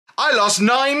I lost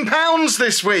 £9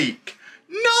 this week.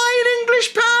 £9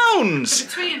 English.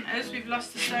 Between us, we've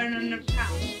lost a stone and a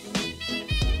pound.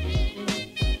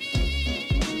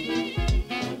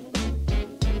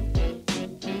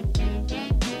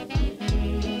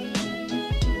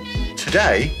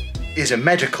 Today is a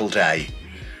medical day,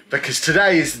 because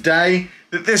today is the day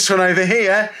that this one over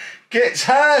here gets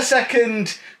her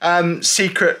second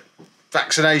secret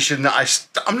vaccination that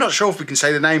I'm not sure if we can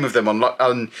say the name of them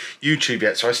on YouTube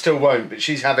yet, so I still won't, but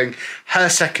she's having her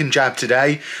second jab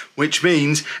today, which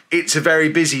means it's a very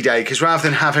busy day, because rather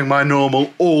than having my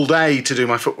normal all day to do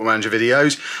my Football Manager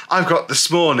videos, I've got this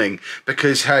morning,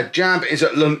 because her jab is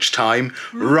at lunchtime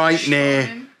right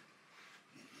near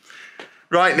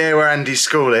where Andy's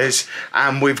school is,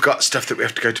 and we've got stuff that we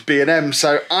have to go to B&M,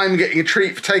 so I'm getting a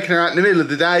treat for taking her out in the middle of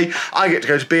the day. I get to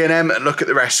go to B&M and look at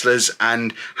the wrestlers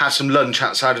and have some lunch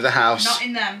outside of the house. Not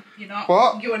in them, you're not.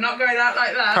 What? You are not going out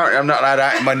like that. Apparently I'm not allowed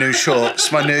out in my new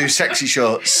shorts, my new sexy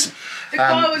shorts. The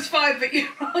car was fine, but you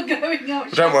are going out.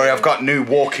 But don't worry, I've got new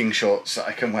walking shorts that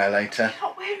I can wear later. You're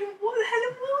not wearing what the hell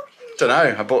are walking? Don't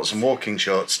know, I bought some walking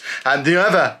shorts. And the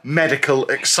other medical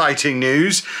exciting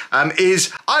news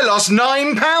is I lost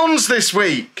 £9 this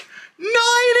week. £9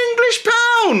 English.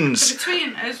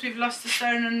 Between us, we've lost a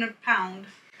stone and a pound.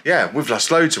 Yeah, we've lost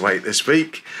loads of weight this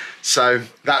week. So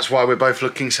that's why we're both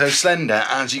looking so slender.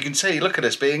 As you can see, look at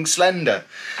us being slender.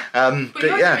 But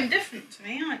you're yeah. doing different to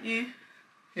me, aren't you?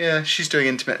 Yeah, she's doing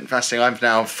intermittent fasting. I've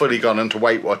now fully gone onto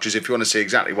Weight Watchers. If you want to see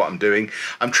exactly what I'm doing,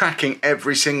 I'm tracking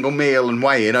every single meal and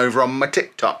weigh-in over on my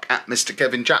TikTok at Mr.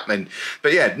 Kevin Chapman.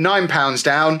 But yeah, £9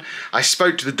 down. I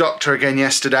spoke to the doctor again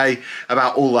yesterday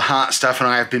about all the heart stuff, and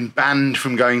I have been banned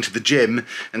from going to the gym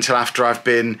until after I've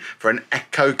been for an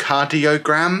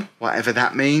echocardiogram, whatever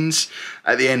that means,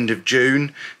 at the end of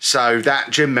June. So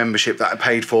that gym membership that I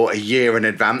paid for a year in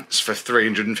advance for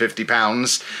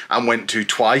 £350 and went to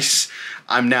twice,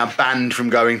 I'm now banned from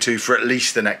going to for at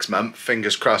least the next month.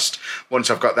 Fingers crossed, once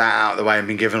I've got that out of the way and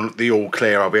been given the all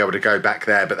clear, I'll be able to go back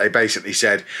there. But they basically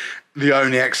said the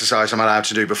only exercise I'm allowed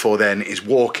to do before then is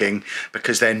walking,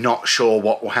 because they're not sure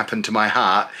what will happen to my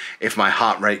heart if my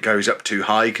heart rate goes up too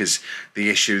high, because the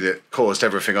issue that caused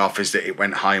everything off is that it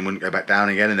went high and wouldn't go back down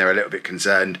again, and they're a little bit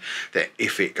concerned that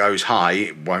if it goes high,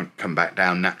 it won't come back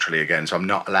down naturally again. So I'm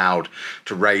not allowed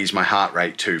to raise my heart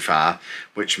rate too far,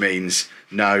 which means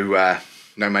no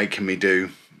making me do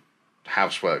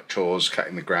housework, chores,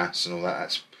 cutting the grass and all that.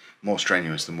 That's more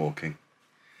strenuous than walking.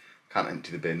 Can't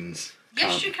empty the bins.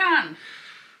 Yes, you can.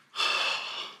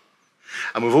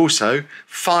 And we've also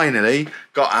finally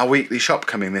got our weekly shop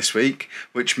coming this week,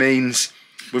 which means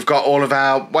we've got all of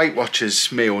our Weight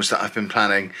Watchers meals that I've been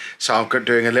planning. So I've got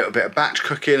doing a little bit of batch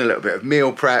cooking, a little bit of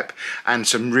meal prep, and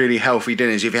some really healthy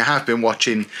dinners. If you have been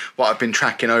watching what I've been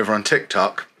tracking over on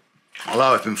TikTok,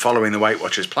 although I've been following the Weight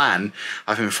Watchers plan,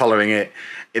 I've been following it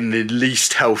in the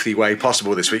least healthy way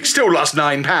possible this week. Still lost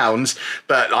 £9,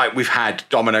 but like, we've had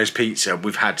Domino's Pizza,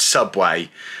 we've had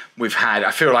Subway, we've had, I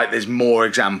feel like there's more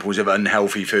examples of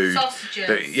unhealthy food.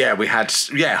 Sausages. We had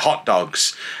hot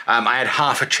dogs. I had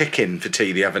half a chicken for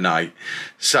tea the other night.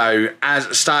 So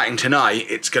as starting tonight,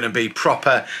 it's going to be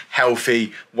proper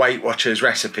healthy Weight Watchers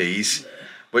recipes,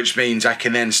 which means I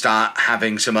can then start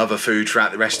having some other food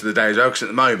throughout the rest of the day as well, because at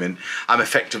the moment,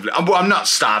 I'm not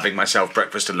starving myself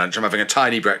breakfast and lunch. I'm having a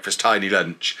tiny breakfast, tiny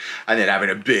lunch, and then having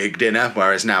a big dinner,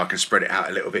 whereas now I can spread it out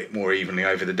a little bit more evenly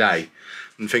over the day.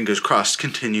 And fingers crossed,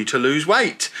 continue to lose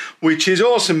weight, which is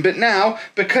awesome. But now,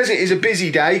 because it is a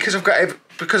busy day, because I've got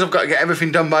to get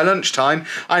everything done by lunchtime,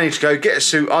 I need to go get a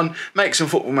suit on, make some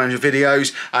Football Manager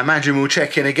videos. I imagine we'll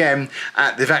check in again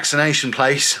at the vaccination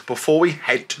place before we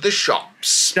head to the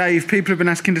shops. Dave, people have been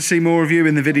asking to see more of you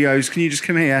in the videos. Can you just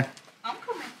come here? I'm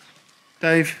coming.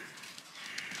 Dave,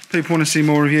 people want to see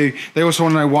more of you. They also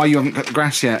want to know why you haven't cut the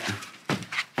grass yet.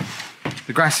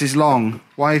 The grass is long.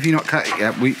 Why have you not cut it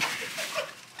yet?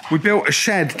 We built a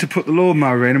shed to put the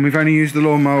lawnmower in, and we've only used the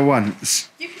lawnmower once.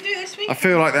 You can do this week. I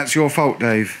feel like that's your fault,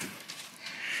 Dave,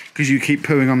 because you keep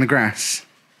pooing on the grass.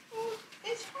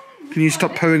 It's fine. Can you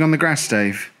stop pooing on the grass,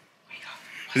 Dave?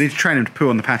 We need to train him to poo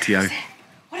on the patio.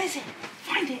 What is it?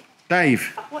 Find it.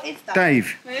 Dave. What is that?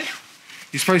 Dave. Move.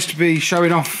 You're supposed to be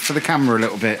showing off for the camera a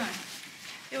little bit.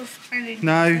 You're finding.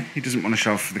 No, he doesn't want to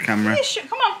show off for the camera. Yeah,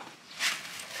 come on.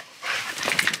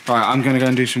 Right, I'm going to go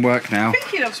and do some work now. I think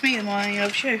he loves me more than he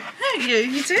loves you. No,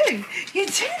 you do. You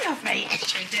do love me.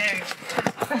 Yes, you do.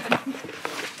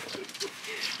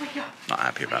 Not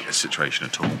happy about this situation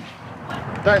at all.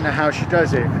 Don't know how she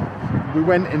does it. We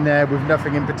went in there with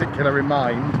nothing in particular in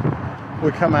mind.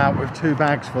 We come out with 2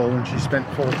 bags full and she spent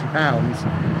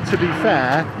 £40. To be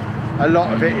fair, A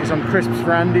lot of it is on crisps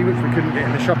for Andy, which we couldn't get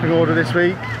in the shopping order this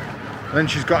week. And then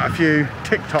she's got a few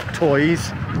TikTok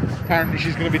toys. Apparently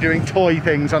she's going to be doing toy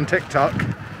things on TikTok.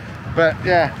 But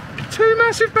yeah, 2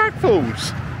 massive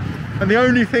bagfuls. And the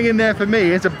only thing in there for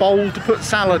me is a bowl to put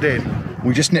salad in.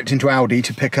 We just nipped into Aldi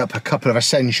to pick up a couple of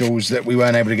essentials that we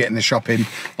weren't able to get in the shopping,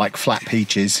 like flat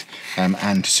peaches and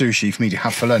sushi for me to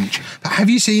have for lunch. But have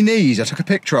you seen these? I took a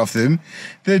picture of them.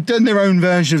 They've done their own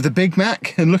version of the Big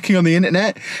Mac, and looking on the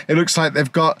internet, it looks like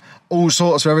they've got all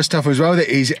sorts of other stuff as well that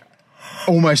is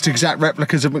almost exact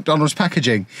replicas of McDonald's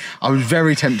packaging. I was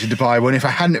very tempted to buy one if I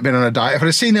hadn't been on a diet. If I'd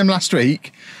have seen them last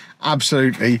week,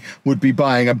 absolutely would be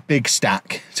buying a big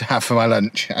stack to have for my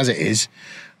lunch. As it is,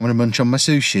 I'm gonna munch on my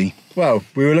sushi. Well,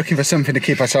 we were looking for something to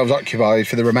keep ourselves occupied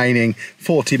for the remaining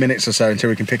 40 minutes or so until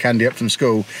we can pick Andy up from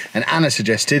school, and Anna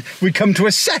suggested we come to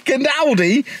a second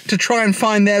Aldi to try and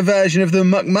find their version of the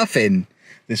McMuffin.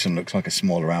 This one looks like a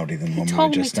smaller Aldi than the one we were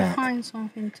just at. You told me to find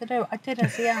something to do. I did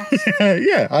as he asked.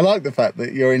 Yeah, I like the fact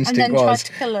that your instinct was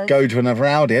go to another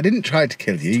Aldi. I didn't try to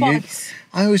kill you. Twice.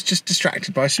 I was just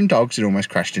distracted by some dogs and almost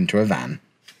crashed into a van.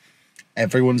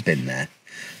 Everyone's been there.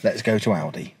 Let's go to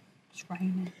Aldi. It's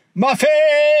raining.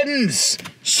 Muffins!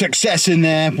 Success in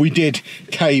there. We did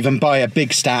cave and buy a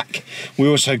big stack. We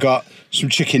also got some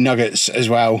chicken nuggets as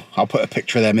well. I'll put a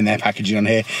picture of them in their packaging on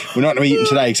here. We're not going to eat them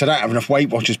today because I don't have enough Weight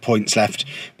Watchers points left,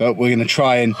 but we're going to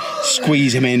try and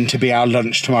squeeze them in to be our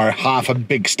lunch tomorrow. Half a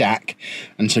big stack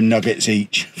and some nuggets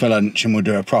each for lunch, and we'll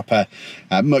do a proper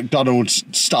McDonald's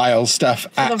style stuff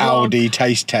at Aldi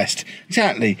taste test.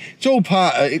 Exactly. It's all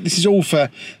part of, this is all for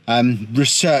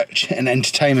research and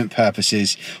entertainment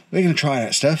purposes. We're going to try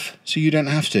that stuff so you don't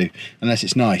have to, unless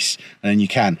it's nice, and then you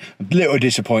can. A little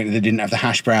disappointed they didn't have the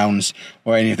hash browns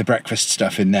or any of the breakfast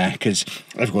stuff in there, because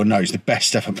everyone knows the best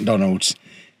stuff at McDonald's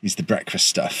is the breakfast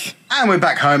stuff. And we're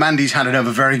back home. Andy's had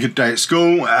another very good day at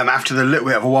school after the little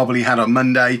bit of a wobble he had on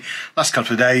Monday. Last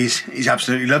couple of days, he's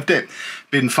absolutely loved it.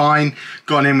 Been fine,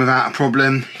 gone in without a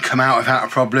problem, come out without a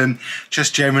problem,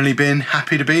 just generally been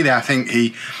happy to be there. I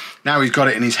think now he's got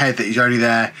it in his head that he's only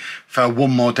there for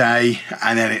one more day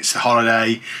and then it's the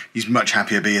holiday. He's much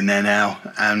happier being there now,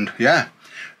 and yeah,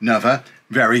 another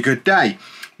very good day.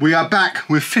 We are back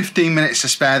with 15 minutes to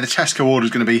spare. The Tesco order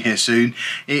is going to be here soon.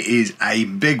 It is a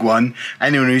big one.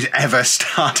 Anyone who's ever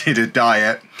started a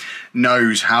diet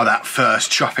knows how that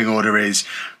first shopping order is.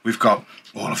 We've got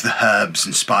all of the herbs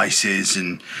and spices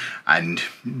and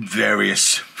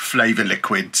various flavour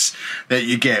liquids that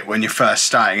you get when you're first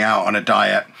starting out on a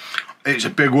diet. It's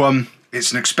a big one.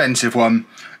 It's an expensive one.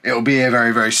 It'll be here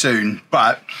very, very soon.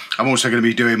 But I'm also going to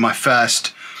be doing my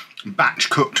first batch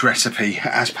cooked recipe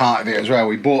as part of it as well.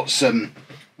 We bought some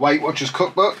Weight Watchers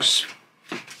cookbooks.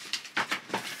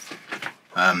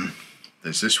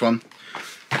 There's this one,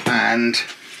 and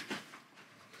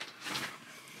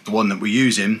the one that we're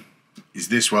using is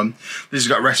this one. This has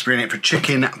got a recipe in it for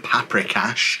chicken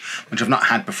paprikash, which I've not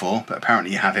had before, but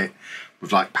apparently you have it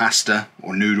with like pasta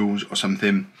or noodles or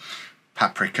something.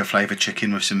 Paprika flavoured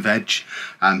chicken with some veg,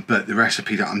 but the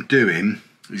recipe that I'm doing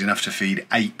is enough to feed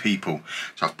 8 people.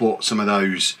 So I've bought some of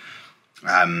those,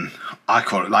 I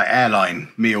call it like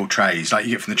airline meal trays, like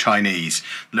you get from the Chinese,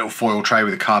 little foil tray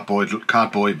with a cardboard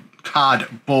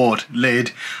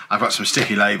lid. I've got some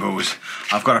sticky labels.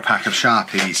 I've got a pack of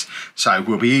Sharpies. So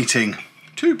we'll be eating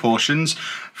 2 portions,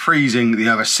 freezing the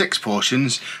other 6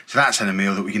 portions. So that's in a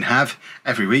meal that we can have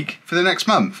every week for the next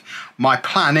month. My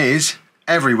plan is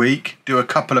every week do a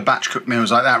couple of batch cooked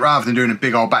meals like that, rather than doing a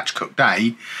big old batch cooked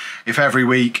day. If every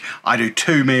week I do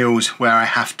 2 meals where I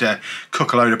have to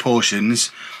cook a load of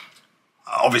portions,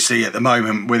 obviously at the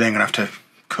moment we're then going to have to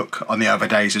cook on the other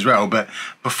days as well, but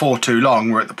before too long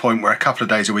we're at the point where a couple of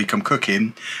days a week I'm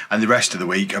cooking and the rest of the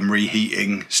week I'm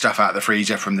reheating stuff out of the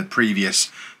freezer from the previous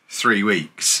 3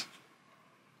 weeks.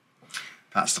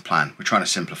 That's the plan. We're trying to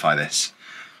simplify this.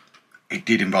 It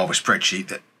did involve a spreadsheet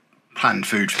that planned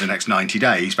food for the next 90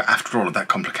 days, but after all of that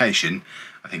complication,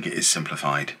 I think it is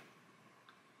simplified.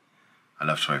 I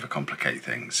love to overcomplicate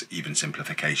things, even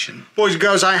simplification. Boys and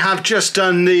girls, I have just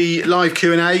done the live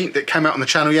Q&A that came out on the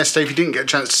channel yesterday. If you didn't get a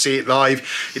chance to see it live,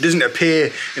 it doesn't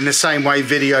appear in the same way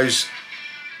videos...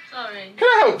 Sorry. Can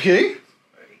I help you?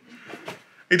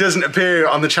 It doesn't appear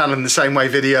on the channel in the same way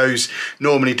videos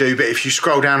normally do, but if you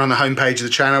scroll down on the homepage of the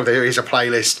channel, there is a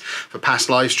playlist for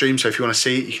past live streams, so if you want to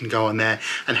see it, you can go on there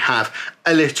and have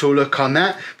a little look on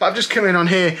that. But I've just come in on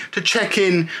here to check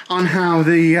in on how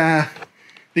the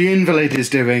invalid is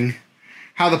doing,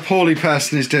 how the poorly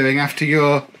person is doing after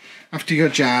your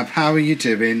jab. How are you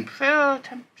doing? Feel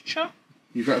temperature?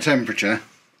 You've got a temperature?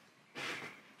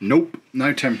 Nope,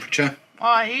 no temperature.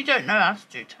 Why, you don't know how to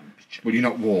do temperature. Well, you're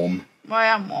not warm. Well, I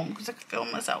am warm because I can feel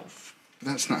myself. But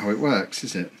that's not how it works,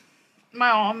 is it? My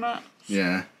arm hurts.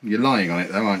 Yeah, you're lying on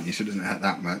it though, aren't you? So it doesn't hurt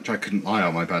that much. I couldn't lie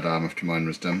on my bad arm after mine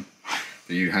was done.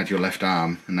 But you had your left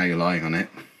arm and now you're lying on it.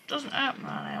 It doesn't hurt when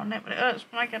I lay on it, but it hurts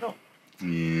when I get up.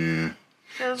 Yeah.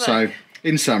 Feels So, like...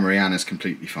 in summary, Anna's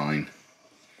completely fine.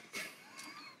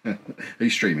 Are you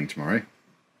streaming tomorrow?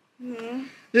 Mm.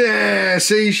 Yeah,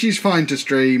 see, she's fine to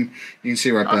stream. You can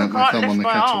see where I burnt my thumb on the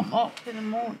kettle. Arm up in the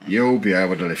morning. You'll be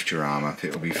able to lift your arm up,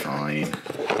 it'll be fine.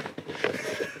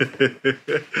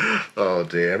 Oh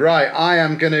dear. Right, I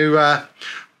am going to...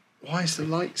 why is the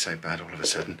light so bad all of a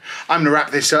sudden? I'm going to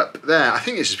wrap this up there. I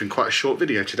think this has been quite a short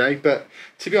video today, but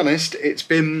to be honest, it's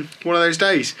been one of those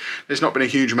days. There's not been a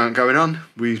huge amount going on.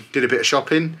 We did a bit of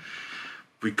shopping,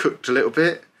 we cooked a little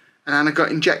bit, and Anna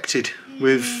got injected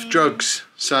with drugs.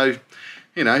 So,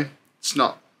 you know, it's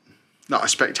not a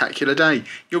spectacular day.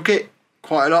 You'll get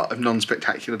quite a lot of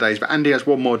non-spectacular days, but Andy has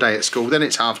one more day at school, then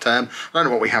it's half term. I don't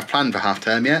know what we have planned for half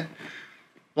term yet.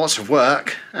 Lots of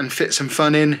work and fit some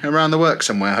fun in around the work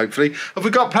somewhere, hopefully. Have we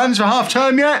got plans for half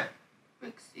term yet?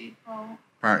 Wicksteed Park.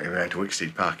 Apparently we're going to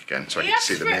Wicksteed Park again, so I You can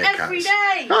see the meerkats. every day.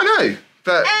 I know,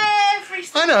 but Every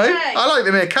single I know. day. I like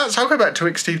the meerkats. I'll go back to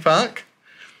Wicksteed Park.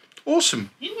 Awesome.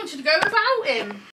 You wanted to go without him.